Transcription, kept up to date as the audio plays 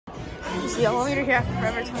It's the elevator here after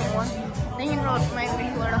Forever 21. Lincoln Road, Miami,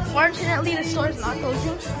 Florida. Unfortunately, the store is not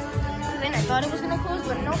closing. Then I thought it was gonna close,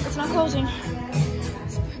 but nope, it's not closing.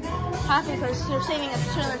 Happy because they're saving at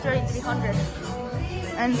 3,300.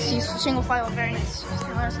 And see single file, very nice.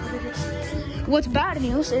 What's bad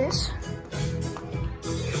news is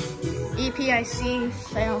EPIC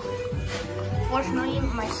fail. Fortunately,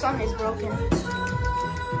 my son is broken.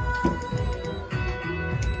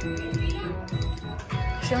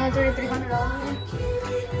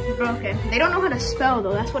 $3,300 broken. They don't know how to spell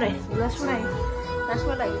though. That's what I don't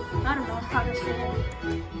know how to say it.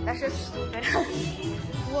 That's just stupid.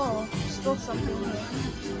 Whoa, spilled something here.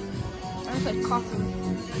 I look like coffee.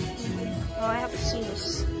 Oh, I have to see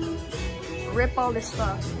this. Rip all this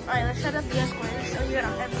stuff. Alright, let's set up the escalator. Let's show you it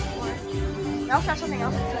on every floor. I also have something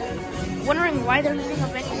else to tell you. Wondering why they're leaving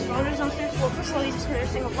up any exploders downstairs? Well, first of all, these just are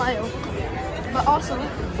single file. But also,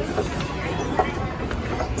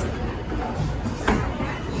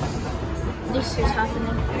 this is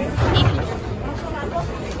happening.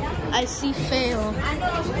 I see fail.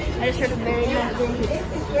 I just heard a very loud thing.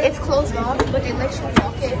 It's closed off, but they let you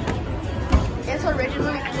walk it. It's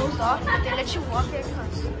originally closed off, but they let you walk it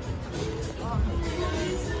because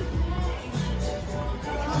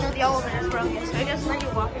the elevator is broken. So they just let you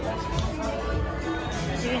walk it.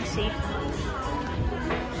 As you can see.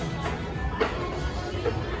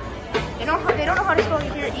 They don't know how to spell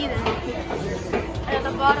it here either. And at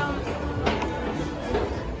the bottom,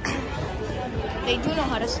 they do know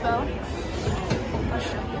how to spell.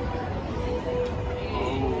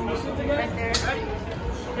 Right there.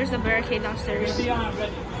 There's the barricade downstairs. Hold on.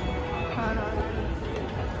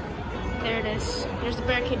 There it is. There's the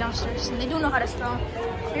barricade downstairs. And they do know how to spell.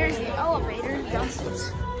 Here's the elevator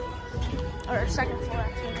downstairs. Or second floor,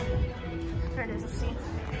 actually. There it is. Let's see.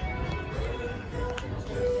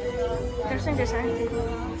 I don't think there's anything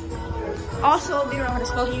going on. Also, they don't know how to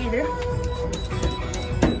spell here either.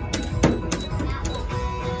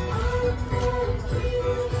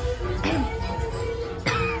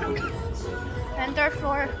 And third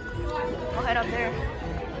floor, we'll head up there.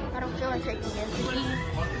 I don't feel like taking it.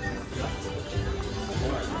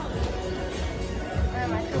 I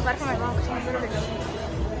feel bad for my mom because I'm literally going.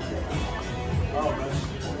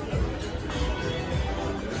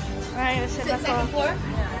 Alright, let's head back up. Floor?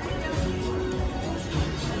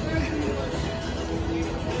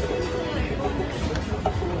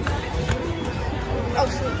 Oh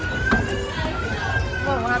shoot.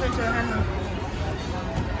 Whoa, what happened to her hand?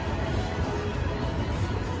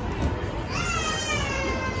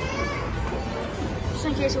 Just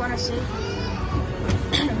in case you want to see.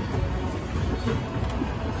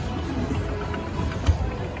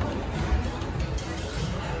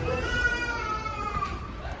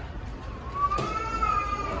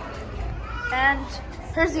 And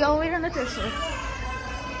here's the elevator in the third floor,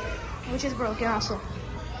 which is broken also.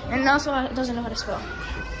 And also it doesn't know how to spell.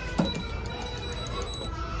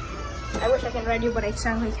 I wish I could write you, but I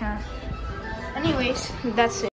sadly can't. Anyways, that's it.